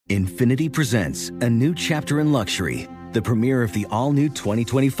Infinity presents a new chapter in luxury, the premiere of the all-new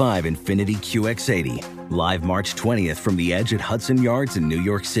 2025 Infinity QX80, live March 20th from the Edge at Hudson Yards in New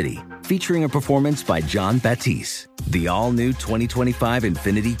York City, featuring a performance by Jon Batiste. The all-new 2025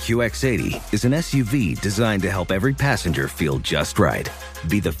 Infinity QX80 is an SUV designed to help every passenger feel just right.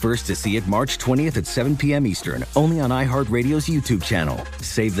 Be the first to see it March 20th at 7 p.m. Eastern, only on iHeartRadio's YouTube channel.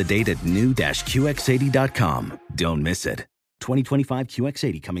 Save the date at new-QX80.com. Don't miss it. 2025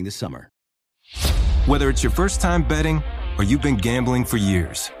 QX80 coming this summer. Whether it's your first time betting or you've been gambling for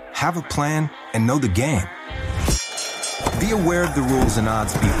years, have a plan and know the game. Be aware of the rules and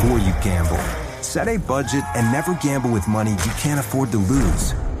odds before you gamble. Set a budget and never gamble with money you can't afford to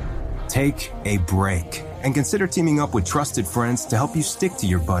lose. Take a break and consider teaming up with trusted friends to help you stick to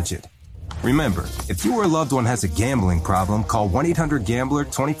your budget. Remember, if you or a loved one has a gambling problem, call 1-800-GAMBLER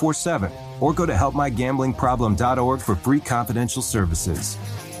 24/7 or go to helpmygamblingproblem.org for free confidential services.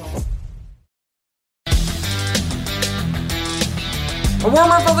 A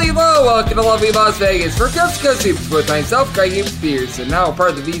warm hello, welcome to lovely Las Vegas for Coast to Coast Hoops with myself, Greg Spears, and now a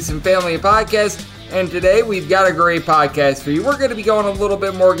part of the VSiN Family Podcast. And today we've got a great podcast for you. We're going to be going a little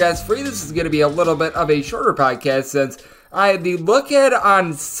bit more guest-free. This is going to be a little bit of a shorter podcast since I had the look ahead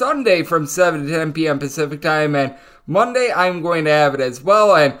on Sunday from 7 to 10 p.m. Pacific time, and Monday I'm going to have it as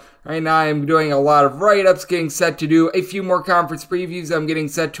well. And right now I'm doing a lot of write-ups, getting set to do a few more conference previews. I'm getting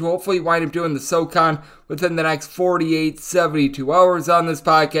set to hopefully wind up doing the SoCon within the next 48, 72 hours on this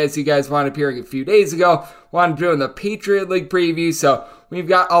podcast. You guys wound up hearing a few days ago. Wound up doing the Patriot League preview, so we've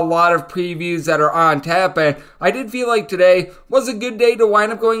got a lot of previews that are on tap, and I did feel like today was a good day to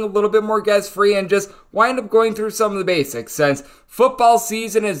wind up going a little bit more guest-free and just wind up going through some of the basics, since football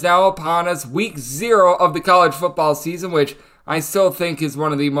season is now upon us, week 0 of the college football season, which I still think is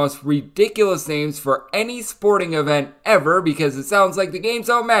one of the most ridiculous names for any sporting event ever, because it sounds like the games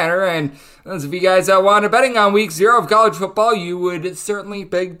don't matter, and those of you guys that want to betting on week 0 of college football, you would certainly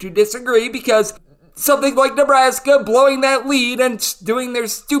beg to disagree, because something like Nebraska blowing that lead and doing their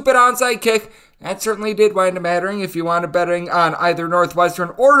stupid onside kick, that certainly did wind up mattering if you wanted betting on either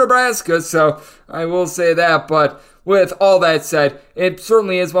Northwestern or Nebraska, so I will say that. But with all that said, it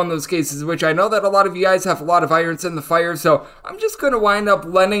certainly is one of those cases which I know that a lot of you guys have a lot of irons in the fire, so I'm just going to wind up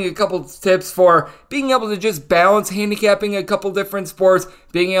lending a couple tips for being able to just balance handicapping a couple different sports,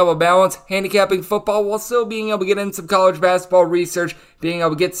 being able to balance handicapping football while still being able to get in some college basketball research, being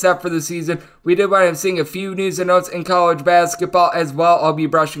able to get set for the season. We did wind up seeing a few news and notes in college basketball as well. I'll be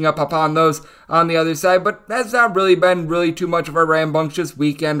brushing up upon those on the other side, but that's not really been too much of a rambunctious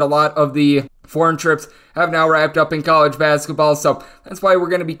weekend. A lot of the foreign trips have now wrapped up in college basketball, so that's why we're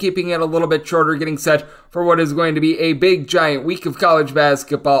going to be keeping it a little bit shorter, getting set for what is going to be a big, giant week of college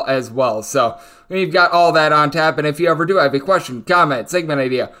basketball as well. So we've got all that on tap, and if you ever do have a question, comment, segment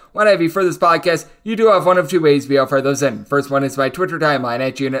idea, what have you for this podcast, you do have one of two ways we offer those in. First one is my Twitter timeline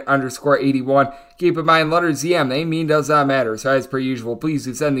at unit_81. Keep in mind, letters EM, they mean does not matter, so as per usual, please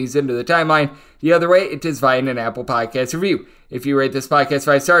do send these into the timeline. The other way, it is via an Apple Podcast review. If you rate this podcast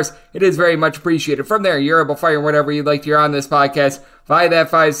 5 stars, it is very much appreciated. From there, you're able to fire whatever you'd like to hear on this podcast via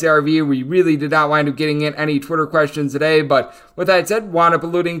that 5-star review. We really did not wind up getting in any Twitter questions today, but with that said, wound up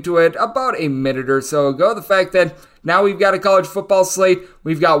alluding to it about a minute or so ago. The fact that now we've got a college football slate.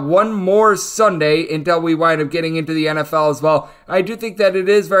 We've got one more Sunday until we wind up getting into the NFL as well. I do think that it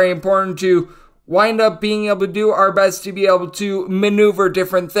is very important to wind up being able to do our best to be able to maneuver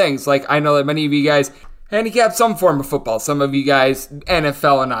different things. Like, I know that many of you guys handicap some form of football. Some of you guys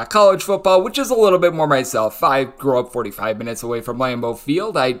NFL and not college football, which is a little bit more myself. I grew up 45 minutes away from Lambeau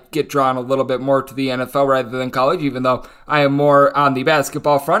Field. I get drawn a little bit more to the NFL rather than college, even though I am more on the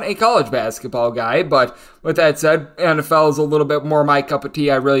basketball front, a college basketball guy. But with that said, NFL is a little bit more my cup of tea.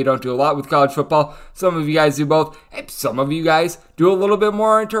 I really don't do a lot with college football. Some of you guys do both. Some of you guys do a little bit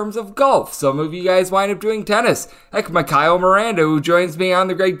more in terms of golf. Some of you guys wind up doing tennis. Heck, Mikhail Miranda, who joins me on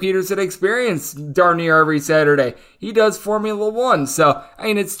the Greg Peterson Experience darn near every Saturday, he does Formula One. So, I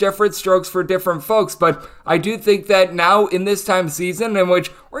mean, it's different strokes for different folks, but I do think that now in this time of season, in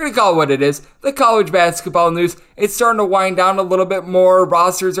which we're going to call it what it is, the college basketball news, it's starting to wind down a little bit more.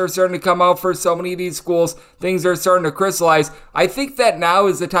 Rosters are starting to come out for so many of these schools. Things are starting to crystallize. I think that now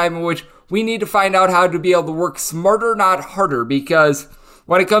is the time in which we need to find out how to be able to work smarter, not harder, because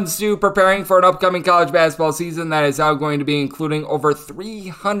when it comes to preparing for an upcoming college basketball season that is now going to be including over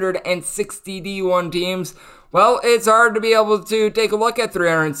 360 D1 teams, well, it's hard to be able to take a look at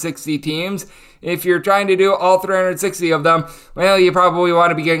 360 teams if you're trying to do all 360 of them, well, you probably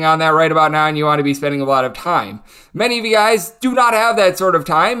want to be getting on that right about now, and you want to be spending a lot of time. Many of you guys do not have that sort of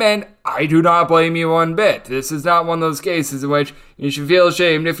time, and I do not blame you one bit. This is not one of those cases in which you should feel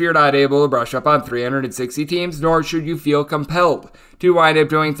ashamed if you're not able to brush up on 360 teams, nor should you feel compelled to wind up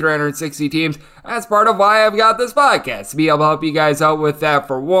doing 360 teams. That's part of why I've got this podcast, to be able to help you guys out with that.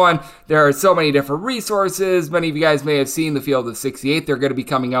 For one, there are so many different resources. Many of you guys may have seen the Field of 68. They're going to be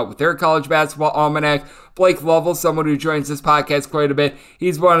coming out with their college basketball almanac. Blake Lovell, someone who joins this podcast quite a bit,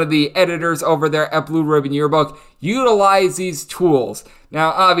 he's one of the editors over there at Blue Ribbon Yearbook. Utilize these tools.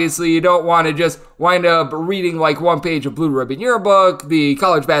 Now, obviously, you don't want to just wind up reading like one page of Blue Ribbon Yearbook, the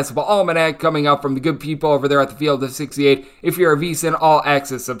College Basketball Almanac coming out from the good people over there at the Field of 68. If you're a VSiN All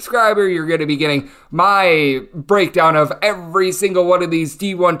Access subscriber, you're going to be getting my breakdown of every single one of these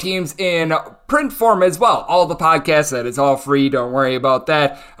D1 teams in print form as well. All the podcasts, that is all free. Don't worry about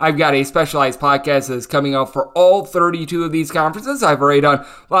that. I've got a specialized podcast that is coming out for all 32 of these conferences. I've already done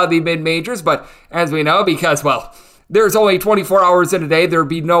a lot of the mid-majors, but as we know, because, well, there's only 24 hours in a day, there'd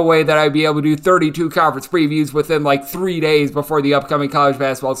be no way that I'd be able to do 32 conference previews within like 3 days before the upcoming college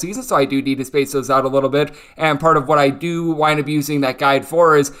basketball season, so I do need to space those out a little bit. And part of what I do wind up using that guide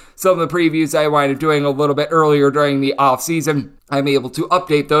for is some of the previews I wind up doing a little bit earlier during the off season. I'm able to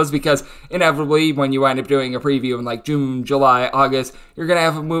update those because inevitably when you wind up doing a preview in like June, July, August, you're going to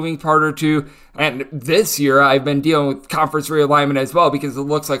have a moving part or two. And this year I've been dealing with conference realignment as well because it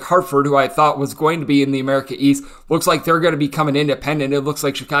looks like Hartford, who I thought was going to be in the America East, looks like they're going to be coming independent. It looks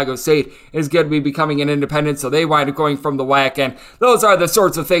like Chicago State is going to be becoming an independent, so they wind up going from the WAC. And those are the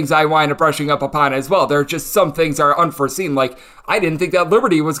sorts of things I wind up brushing up upon as well. There are just some things that are unforeseen, like I didn't think that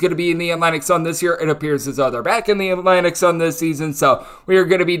Liberty was going to be in the Atlantic Sun this year. It appears as though they're back in the Atlantic Sun this season, so we are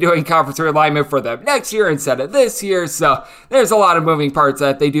going to be doing conference realignment for them next year instead of this year, so there's a lot of moving parts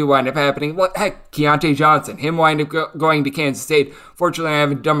that they do wind up happening. Well, heck, Keontae Johnson, him wind up going to Kansas State. Fortunately, I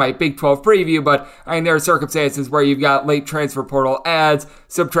haven't done my Big 12 preview, but I mean, there are circumstances where you've got late transfer portal adds,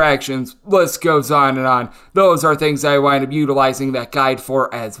 subtractions, list goes on and on. Those are things I wind up utilizing that guide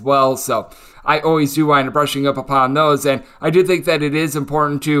for as well, so I always do wind up brushing up upon those, and I do think that it is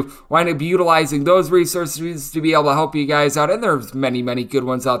important to wind up utilizing those resources to be able to help you guys out, and there's many, many good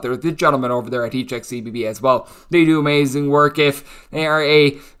ones out there. The gentlemen over there at HX CBB as well, they do amazing work. If they are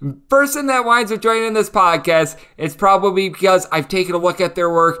a person that winds up joining this podcast, it's probably because I've taken a look at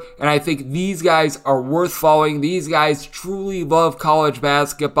their work, and I think these guys are worth following. These guys truly love college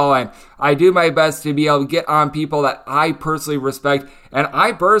basketball, and I do my best to be able to get on people that I personally respect. And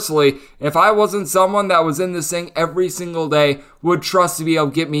I personally, if I wasn't someone that was in this thing every single day, would trust to be able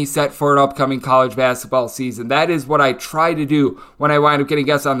to get me set for an upcoming college basketball season. That is what I try to do when I wind up getting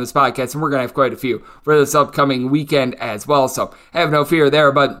guests on this podcast, and we're going to have quite a few for this upcoming weekend as well, so have no fear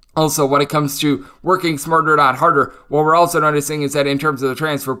there. But also when it comes to working smarter, not harder, what we're also noticing is that in terms of the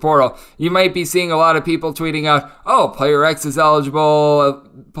transfer portal, you might be seeing a lot of people tweeting out, oh, player X is eligible,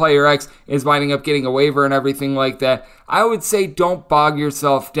 player X is winding up getting a waiver and everything like that. I would say don't bog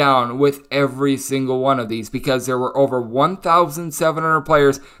yourself down with every single one of these because there were over 1,700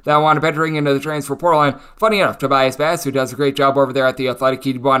 players that wound up entering into the transfer portal. And funny enough, Tobias Bass, who does a great job over there at The Athletic,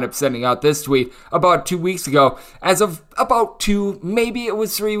 he wound up sending out this tweet about 2 weeks ago. As of about 2, maybe it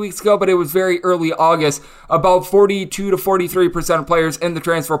was 3 weeks ago, but it was very early August, about 42 to 43% of players in the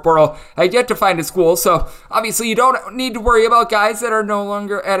transfer portal had yet to find a school. So obviously you don't need to worry about guys that are no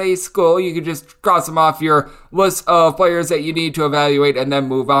longer at a school. You can just cross them off your list of players that you need to evaluate and then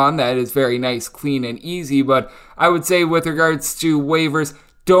move on. That is very nice, clean, and easy. But I would say with regards to waivers,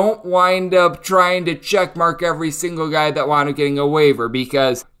 don't wind up trying to check mark every single guy that wound up getting a waiver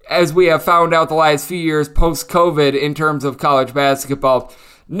because as we have found out the last few years post-COVID in terms of college basketball,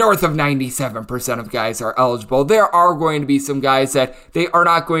 north of 97% of guys are eligible. There are going to be some guys that they are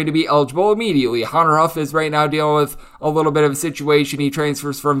not going to be eligible immediately. Hunter Huff is right now dealing with a little bit of a situation. He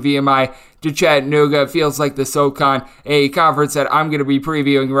transfers from VMI to Chattanooga. It feels like the SoCon, a conference that I'm going to be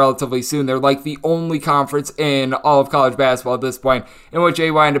previewing relatively soon. They're like the only conference in all of college basketball at this point in which they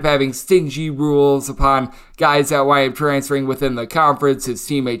wind up having stingy rules upon guys that wind up transferring within the conference. His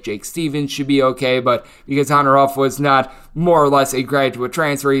teammate Jake Stevens should be okay, but because Hunter Huff was not more or less a graduate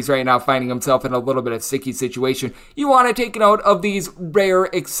transfer, he's right now finding himself in a little bit of a sticky situation. You want to take note of these rare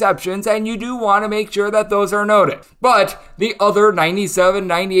exceptions, and you do want to make sure that those are noted. But the other 97,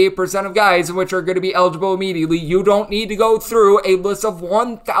 98% of guys which are going to be eligible immediately, you don't need to go through a list of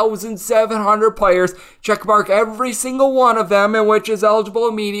 1,700 players, checkmark every single one of them in which is eligible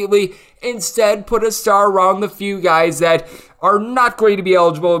immediately. Instead, put a star around the few guys that are not going to be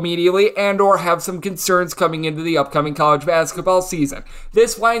eligible immediately and or have some concerns coming into the upcoming college basketball season.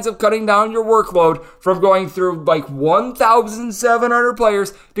 This winds up cutting down your workload from going through like 1,700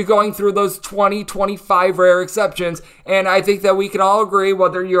 players to going through those 25 rare exceptions. And I think that we can all agree,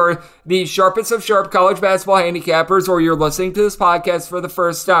 whether you're the sharpest of sharp college basketball handicappers or you're listening to this podcast for the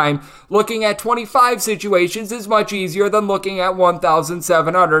first time, looking at 25 situations is much easier than looking at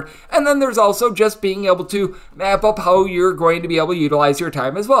 1,700. And then there's also just being able to map up how you're going to be able to utilize your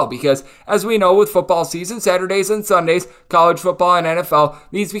time as well. Because as we know with football season, Saturdays and Sundays, college football and NFL,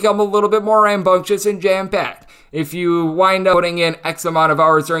 these become a little bit more rambunctious and jam-packed. If you wind up putting in X amount of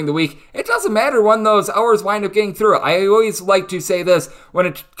hours during the week, it doesn't matter when those hours wind up getting through. I always like to say this when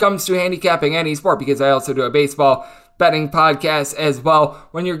it comes to handicapping any sport, because I also do a baseball betting podcast as well.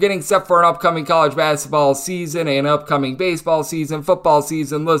 When you're getting set for an upcoming college basketball season, an upcoming baseball season, football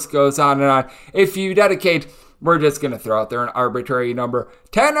season, list goes on and on. If you dedicate, we're just going to throw out there an arbitrary number,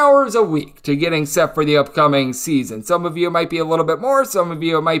 10 hours a week to getting set for the upcoming season. Some of you might be a little bit more, some of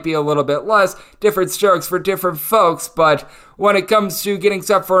you might be a little bit less, different strokes for different folks, but when it comes to getting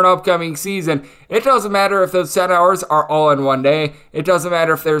set for an upcoming season, it doesn't matter if those 10 hours are all in one day. It doesn't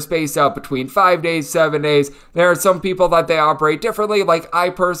matter if they're spaced out between 5 days, 7 days. There are some people that they operate differently, like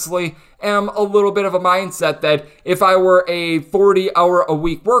I personally am a little bit of a mindset that if I were a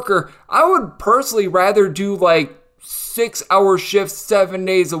 40-hour-a-week worker, I would personally rather do like 6-hour shifts 7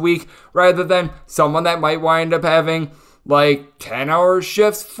 days a week rather than someone that might wind up having like 10-hour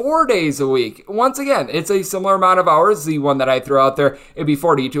shifts 4 days a week. Once again, it's a similar amount of hours. The one that I threw out there, it'd be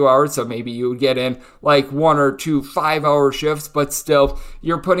 42 hours, so maybe you would get in like 1 or 2 5-hour shifts, but still,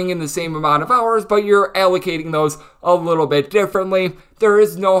 you're putting in the same amount of hours, but you're allocating those a little bit differently. There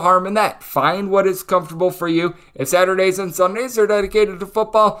is no harm in that. Find what is comfortable for you. If Saturdays and Sundays are dedicated to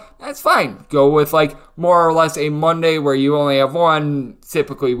football, that's fine. Go with like more or less a Monday where you only have one.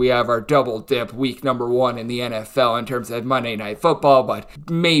 Typically, we have our double dip week number 1 in the NFL in terms of Monday Night Football, but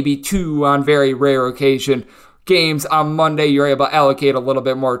maybe 2 on very rare occasion. Games on Monday, you're able to allocate a little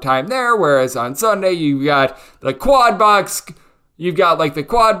bit more time there, whereas on Sunday, you've got the quad box. You've got like the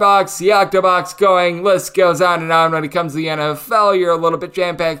quad box, the octobox going, list goes on and on. When it comes to the NFL, you're a little bit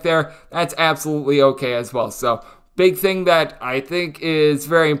jam-packed there. That's absolutely okay as well. So big thing that I think is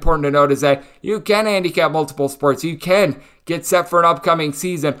very important to note is that you can handicap multiple sports. You can get set for an upcoming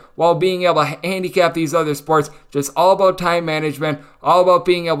season while being able to handicap these other sports. Just all about time management, all about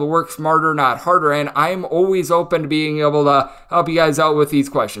being able to work smarter, not harder. And I'm always open to being able to help you guys out with these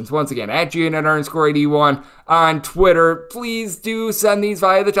questions. Once again, at GNet_81 on Twitter. Please do send these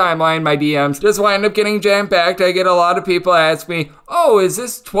via the timeline. My DMs just wind up getting jam-packed. I get a lot of people ask me, oh, is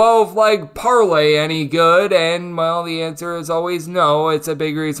this 12-leg parlay any good? And, well, the answer is always no. It's a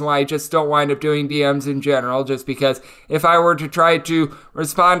big reason why I just don't wind up doing DMs in general, just because if I were to try to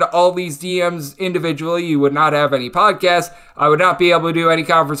respond to all these DMs individually, you would not have any podcasts. I would not be able to do any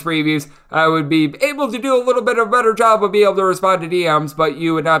conference previews. I would be able to do a little bit of a better job of being able to respond to DMs, but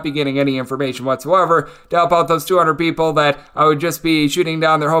you would not be getting any information whatsoever to help out those 200 people that I would just be shooting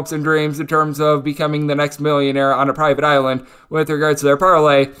down their hopes and dreams in terms of becoming the next millionaire on a private island with regards to their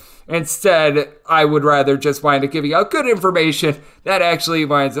parlay. Instead, I would rather just wind up giving out good information that actually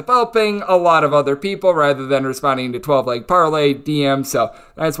winds up helping a lot of other people rather than responding to 12-leg parlay DMs. So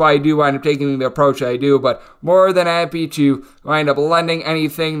that's why I do wind up taking the approach I do, but more than happy to wind up lending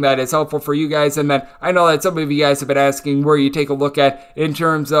anything that is helpful for you guys. And then I know that some of you guys have been asking where you take a look at in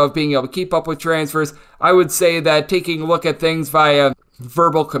terms of being able to keep up with transfers. I would say that taking a look at things via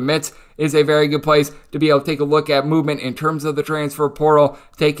verbal commits is a very good place to be able to take a look at movement in terms of the transfer portal,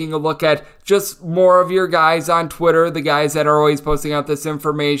 taking a look at just more of your guys on Twitter, the guys that are always posting out this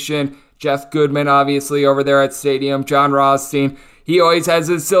information. Jeff Goodman, obviously, over there at Stadium, John Rothstein. He always has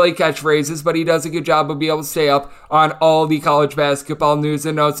his silly catchphrases, but he does a good job of being able to stay up on all the college basketball news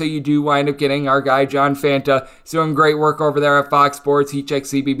and notes, so you do wind up getting our guy John Fanta. He's doing great work over there at Fox Sports. He checks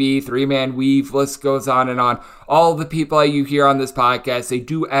CBB, 3-Man Weave, list goes on and on. All the people that you hear on this podcast, they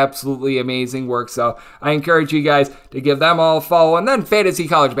do absolutely amazing work, so I encourage you guys to give them all a follow. And then Fantasy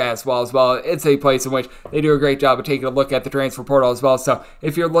College Basketball as well. It's a place in which they do a great job of taking a look at the transfer portal as well. So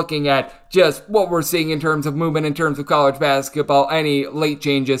if you're looking at just what we're seeing in terms of movement, in terms of college basketball, any late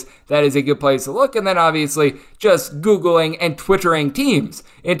changes, that is a good place to look. And then obviously just Googling and Twittering teams.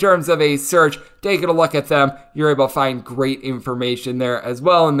 In terms of a search, taking a look at them, you're able to find great information there as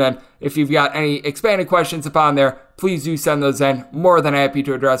well. And then if you've got any expanded questions upon there, please do send those in. More than happy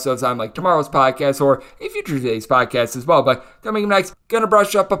to address those on like tomorrow's podcast or a future today's podcast as well. But coming up next, going to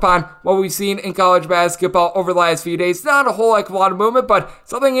brush up upon what we've seen in college basketball over the last few days. Not a whole heck of a lot of movement, but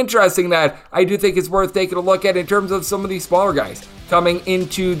something interesting that I do think is worth taking a look at in terms of some of these smaller guys coming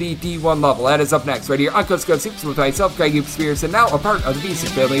into the D1 level. That is up next right here on Coast to Coast Hoops with myself, Greg Hoops, and now a part of the VSiN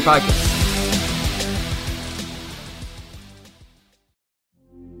Family Podcast.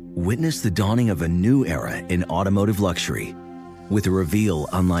 Witness the dawning of a new era in automotive luxury with a reveal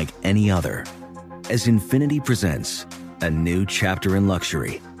unlike any other as Infiniti presents a new chapter in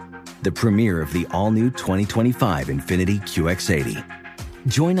luxury, the premiere of the all-new 2025 Infiniti QX80.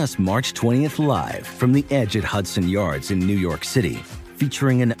 Join us March 20th live from the Edge at Hudson Yards in New York City,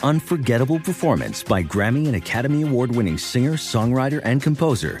 featuring an unforgettable performance by Grammy and Academy Award-winning singer, songwriter, and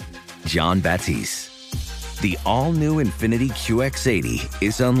composer, Jon Batiste. The all-new Infiniti QX80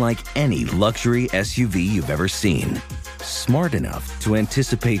 is unlike any luxury SUV you've ever seen. Smart enough to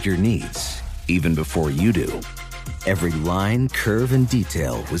anticipate your needs, even before you do. Every line, curve, and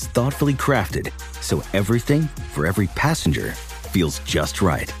detail was thoughtfully crafted, so everything for every passenger feels just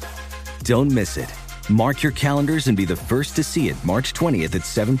right. Don't miss it. Mark your calendars and be the first to see it March 20th at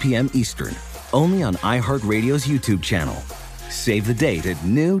 7 p.m. Eastern, only on iHeartRadio's YouTube channel. Save the date at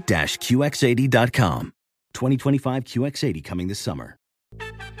new-QX80.com. 2025 QX80 coming this summer.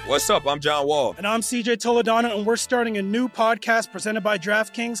 What's up? I'm John Wall. And I'm CJ Toledano, and we're starting a new podcast presented by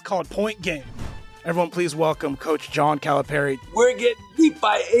DraftKings called Point Game. Everyone, please welcome Coach John Calipari. We're getting beat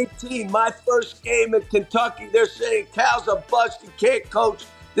by 18. My first game in Kentucky, they're saying Cal's a bust. He can't coach.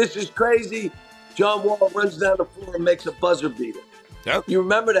 This is crazy. John Wall runs down the floor and makes a buzzer beater. Yep. You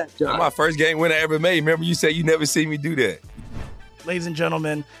remember that, John? That's my first game winner I ever made. Remember you said you never see me do that. Ladies and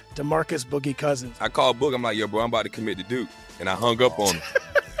gentlemen, DeMarcus Boogie Cousins. I called Book. I'm like, yo, bro, I'm about to commit to Duke. And I hung up on him.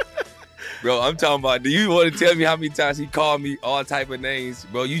 Bro, I'm talking about, do you want to tell me how many times he called me all type of names?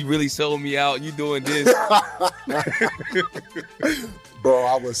 Bro, you really sold me out. You doing this. Bro,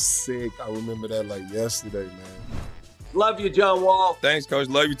 I was sick. I remember that like yesterday, man. Love you, John Wall. Thanks, Coach.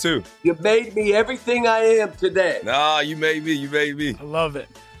 Love you, too. You made me everything I am today. Nah, you made me. You made me. I love it.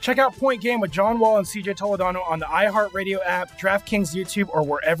 Check out Point Game with John Wall and CJ Toledano on the iHeartRadio app, DraftKings YouTube, or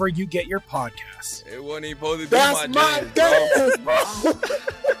wherever you get your podcasts. It wasn't even supposed to be That's my game, bro.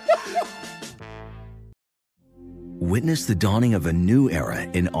 Witness the dawning of a new era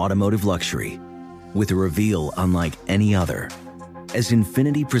in automotive luxury with a reveal unlike any other as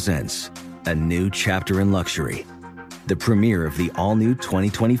Infiniti presents a new chapter in luxury, the premiere of the all-new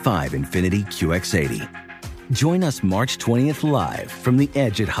 2025 Infiniti QX80. Join us March 20th live from the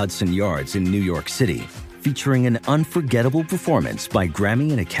Edge at Hudson Yards in New York City, featuring an unforgettable performance by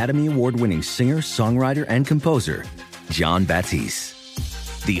Grammy and Academy Award-winning singer, songwriter, and composer, Jon Batiste.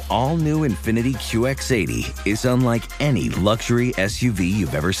 The all-new Infiniti QX80 is unlike any luxury SUV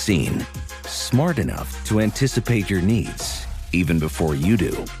you've ever seen. Smart enough to anticipate your needs, even before you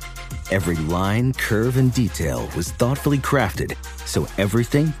do. Every line, curve, and detail was thoughtfully crafted, so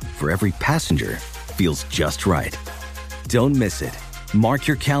everything for every passenger feels just right. Don't miss it. Mark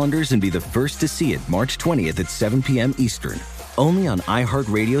your calendars and be the first to see it March 20th at 7 p.m. Eastern, only on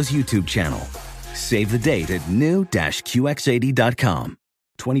iHeartRadio's YouTube channel. Save the date at new-QX80.com.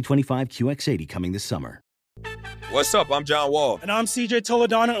 2025 QX80 coming this summer. What's up? I'm John Wall. And I'm CJ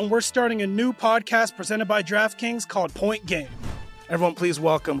Toledano, and we're starting a new podcast presented by DraftKings called Point Game. Everyone, please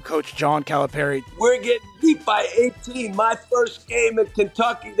welcome Coach John Calipari. We're getting beat by 18. My first game in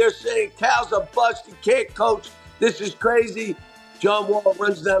Kentucky, they're saying Cal's a bust. He can't coach. This is crazy. John Wall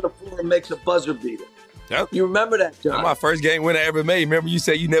runs down the floor and makes a buzzer beater. Yep. You remember that, John? That's my first game winner I ever made. Remember you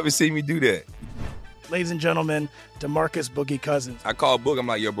said you never see me do that. Ladies and gentlemen, DeMarcus Boogie Cousins. I called Book. I'm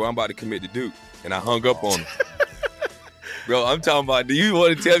like, yo, bro, I'm about to commit to Duke. And I hung up on him. Bro, I'm talking about, do you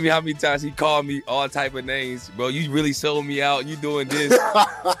want to tell me how many times he called me all type of names? Bro, you really sold me out. You doing this.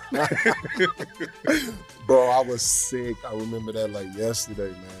 Bro, I was sick. I remember that like yesterday,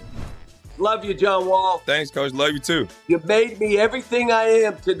 man. Love you, John Wall. Thanks, Coach. Love you, too. You made me everything I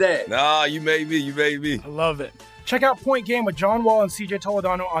am today. Nah, you made me. You made me. I love it. Check out Point Game with John Wall and CJ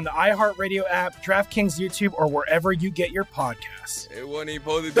Toledano on the iHeartRadio app, DraftKings YouTube, or wherever you get your podcasts. It wasn't even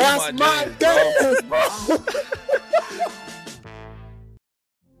supposed to be That's my game, bro.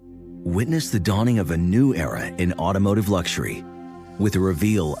 Witness the dawning of a new era in automotive luxury with a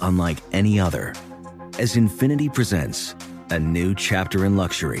reveal unlike any other as Infiniti presents a new chapter in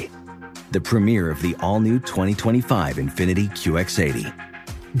luxury, the premiere of the all-new 2025 Infiniti QX80.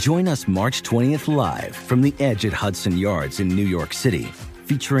 Join us March 20th live from the Edge at Hudson Yards in New York City,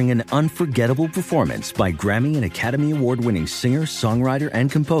 featuring an unforgettable performance by Grammy and Academy Award-winning singer, songwriter, and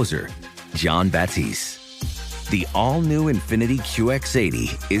composer, Jon Batiste. The all-new Infiniti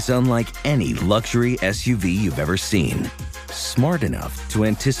QX80 is unlike any luxury SUV you've ever seen. Smart enough to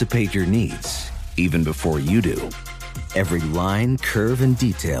anticipate your needs, even before you do. Every line, curve, and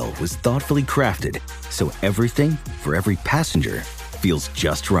detail was thoughtfully crafted, so everything for every passenger feels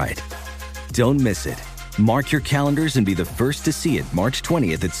just right. Don't miss it. Mark your calendars and be the first to see it March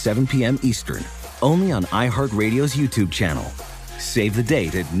 20th at 7 p.m. Eastern, only on iHeartRadio's YouTube channel. Save the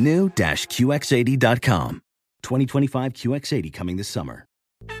date at new-QX80.com. 2025 QX80 coming this summer.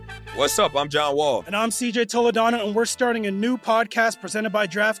 What's up? I'm John Wall. And I'm CJ Toledano, and we're starting a new podcast presented by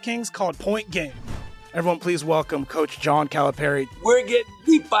DraftKings called Point Game. Everyone, please welcome Coach John Calipari. We're getting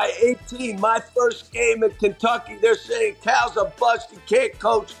beat by 18. My first game in Kentucky, they're saying Cal's a bust. He can't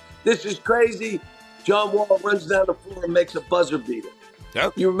coach. This is crazy. John Wall runs down the floor and makes a buzzer beater.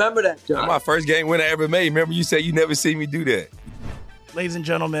 Yep. You remember that, John? That's my first game winner I ever made. Remember you said you never see me do that. Ladies and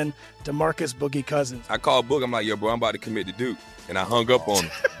gentlemen, DeMarcus Boogie Cousins. I called Book. I'm like, yo, bro, I'm about to commit to Duke. And I hung up on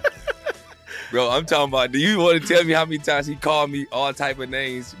him. Bro, I'm talking about, do you want to tell me how many times he called me all type of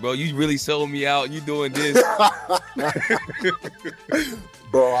names? Bro, you really sold me out. You doing this.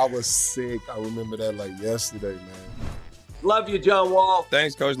 Bro, I was sick. I remember that like yesterday, man. Love you, John Wall.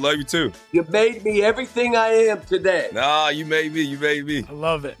 Thanks, Coach. Love you, too. You made me everything I am today. Nah, you made me. You made me. I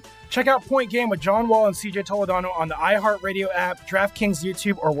love it. Check out Point Game with John Wall and CJ Toledano on the iHeartRadio app, DraftKings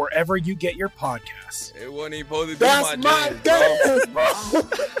YouTube, or wherever you get your podcasts. It wasn't even supposed to be That's my game, bro.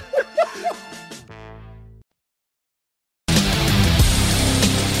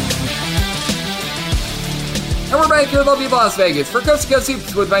 And we're back here at Love You Las Vegas for Coast to Coast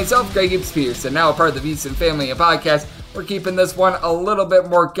Hoops with myself, Greg Hoops Peterson, now a part of the VSiN family of podcasts. We're keeping this one a little bit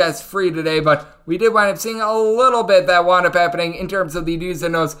more guest-free today, but we did wind up seeing a little bit that wound up happening in terms of the do's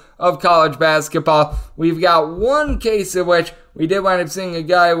and don'ts of college basketball. We've got one case in which we did wind up seeing a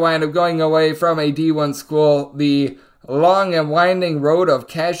guy wind up going away from a D1 school. The long and winding road of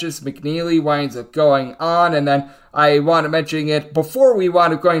Cassius McNeely winds up going on, and then I want to mention it before we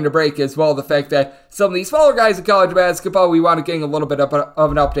wound up going to break as well, the fact that some of these smaller guys in college basketball, we wound up getting a little bit of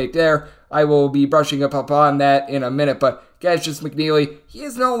an update there. I will be brushing up upon that in a minute, but Cassius McNeely, he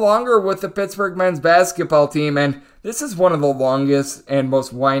is no longer with the Pittsburgh men's basketball team, and this is one of the longest and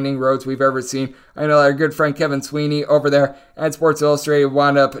most winding roads we've ever seen. I know our good friend Kevin Sweeney over there at Sports Illustrated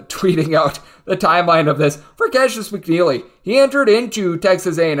wound up tweeting out the timeline of this for Cassius McNeely. He entered into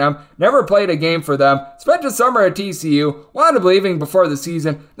Texas A&M, never played a game for them, spent a summer at TCU, wound up leaving before the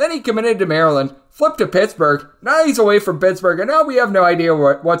season, then he committed to Maryland, flipped to Pittsburgh, now he's away from Pittsburgh, and now we have no idea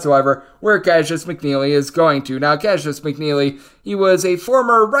whatsoever where Cassius McNeely is going to. Now, Cassius McNeely, he was a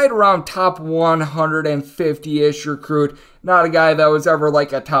former right around top 150-ish recruit, not a guy that was ever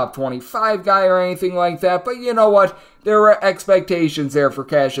like a top 25 guy or anything like that, but you know what? There were expectations there for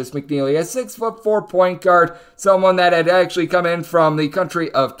Cassius McNeely, a 6'4" point guard, someone that had actually come in from the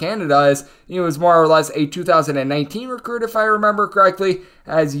country of Canada, as he was more or less a 2019 recruit, if I remember correctly,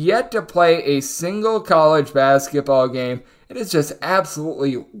 has yet to play a single college basketball game. It is just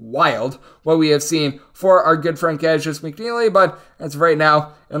absolutely wild what we have seen for our good friend Cassius McNeely, but as of right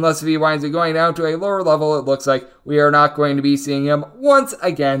now, unless he winds up going down to a lower level, it looks like we are not going to be seeing him once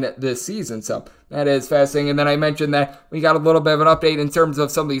again this season. So that is fascinating. And then I mentioned that we got a little bit of an update in terms of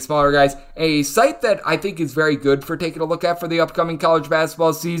some of these smaller guys. A site that I think is very good for taking a look at for the upcoming college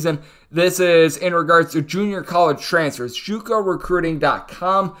basketball season. This is in regards to junior college transfers,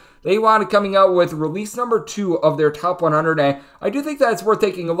 JUCOrecruiting.com. They wound up coming out with release number 2 of their top 100, and I do think that's worth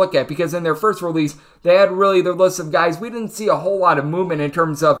taking a look at because in their first release, they had really their list of guys. We didn't see a whole lot of movement in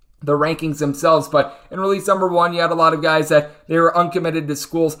terms of the rankings themselves, but in release number 1, you had a lot of guys that they were uncommitted to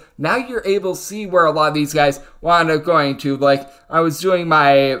schools. Now you're able to see where a lot of these guys wound up going to. Like, I was doing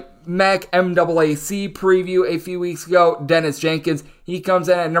my MAC MAAC preview a few weeks ago. Dennis Jenkins, he comes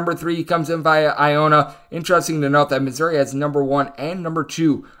in at number 3. He comes in via Iona. Interesting to note that Missouri has number 1 and number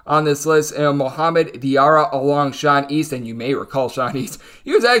 2 on this list. Mohamed Diarra along Sean East, and you may recall Sean East.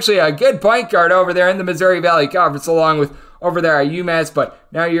 He was actually a good point guard over there in the Missouri Valley Conference along with over there at UMass, but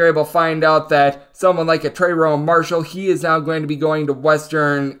now you're able to find out that someone like a Trayvon Marshall, he is now going to be going to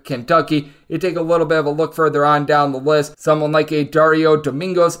Western Kentucky. You take a little bit of a look further on down the list. Someone like a Dario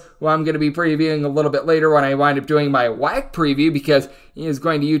Domingos, who I'm going to be previewing a little bit later when I wind up doing my WAC preview, because he is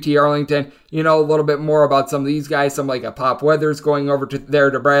going to UT Arlington. You know a little bit more about some of these guys, some like a Pop Weathers going over to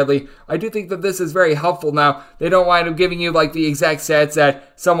Bradley. I do think that this is very helpful now. They don't wind up giving you like the exact stats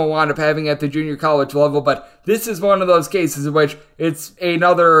that someone wound up having at the junior college level, but this is one of those cases in which it's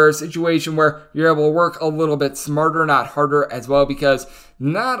another situation where you're able to work a little bit smarter, not harder as well, because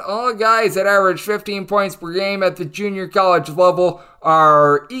not all guys that average 15 points per game at the junior college level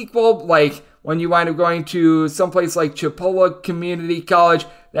are equal. Like when you wind up going to someplace like Chipola Community College,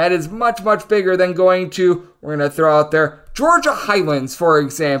 that is much, much bigger than going to, we're going to throw out there, Georgia Highlands, for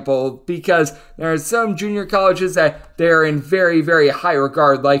example, because there are some junior colleges that they're in very, very high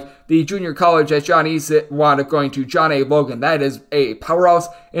regard, like the junior college that John East wound up going to, John A. Logan. That is a powerhouse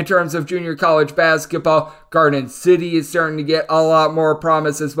in terms of junior college basketball. Garden City is starting to get a lot more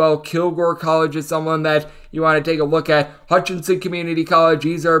promise as well. Kilgore College is someone that you want to take a look at. Hutchinson Community College,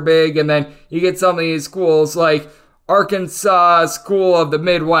 these are big, and then you get some of these schools like Arkansas School of the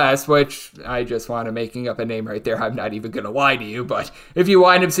Midwest, which I just want to making up a name right there. I'm not even going to lie to you, but if you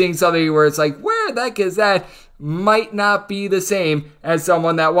wind up seeing something where it's like, where the heck is that? Might not be the same as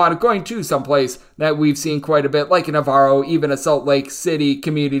someone that wound up going to someplace that we've seen quite a bit, like a Navarro, even a Salt Lake City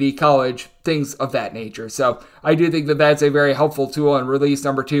Community College, things of that nature. So I do think that that's a very helpful tool and release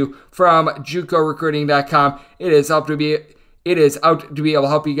number 2 from JUCOrecruiting.com. It is out to be able to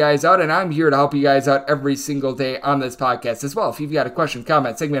help you guys out, and I'm here to help you guys out every single day on this podcast as well. If you've got a question,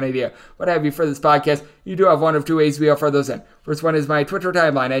 comment, segment idea, what have you for this podcast, you do have one of two ways we offer those in. First one is my Twitter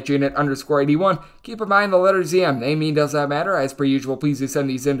timeline at JUnit_81. Keep in mind the letters EM. They mean does not matter. As per usual, please do send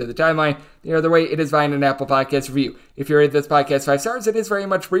these into the timeline. The other way, it is via an Apple Podcast review. If you rate this podcast 5 stars, it is very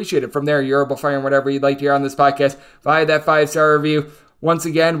much appreciated. From there, you're able to find whatever you'd like to hear on this podcast via that 5-star review. Once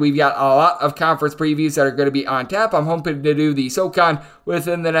again, we've got a lot of conference previews that are going to be on tap. I'm hoping to do the SoCon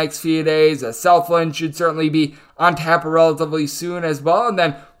within the next few days. Southland should certainly be on tap relatively soon as well. And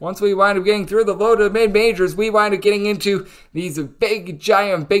then once we wind up getting through the low to mid majors, we wind up getting into these big,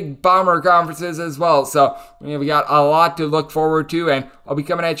 giant, big bomber conferences as well. So we got a lot to look forward to, and I'll be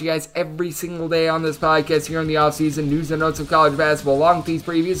coming at you guys every single day on this podcast here in the offseason. News and notes of college basketball along with these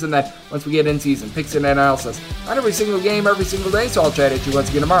previews, and then once we get in season, picks and analysis on every single game, every single day. So I'll chat at you once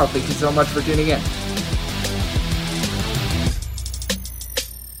again tomorrow. Thank you so much for tuning in.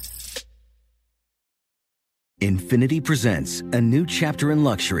 Infinity presents a new chapter in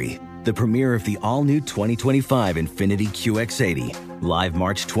luxury, the premiere of the all-new 2025 Infinity QX80, live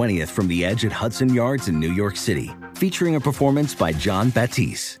March 20th from the Edge at Hudson Yards in New York City, featuring a performance by John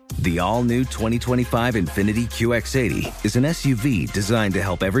Batiste. The all-new 2025 Infinity QX80 is an SUV designed to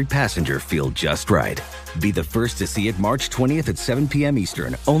help every passenger feel just right. Be the first to see it March 20th at 7 p.m.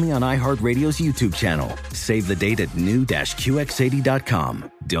 Eastern, only on iHeartRadio's YouTube channel. Save the date at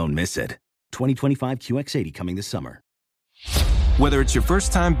new-QX80.com. Don't miss it. 2025 QX80 coming this summer. Whether it's your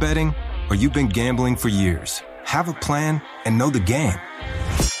first time betting or you've been gambling for years, have a plan and know the game.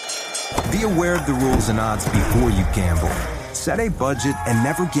 Be aware of the rules and odds before you gamble. Set a budget and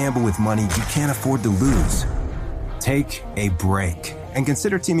never gamble with money you can't afford to lose. Take a break and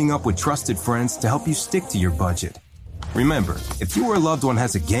consider teaming up with trusted friends to help you stick to your budget. Remember, if you or a loved one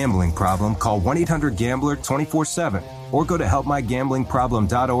has a gambling problem, call 1-800-GAMBLER 24/7 or go to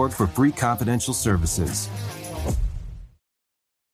helpmygamblingproblem.org for free confidential services.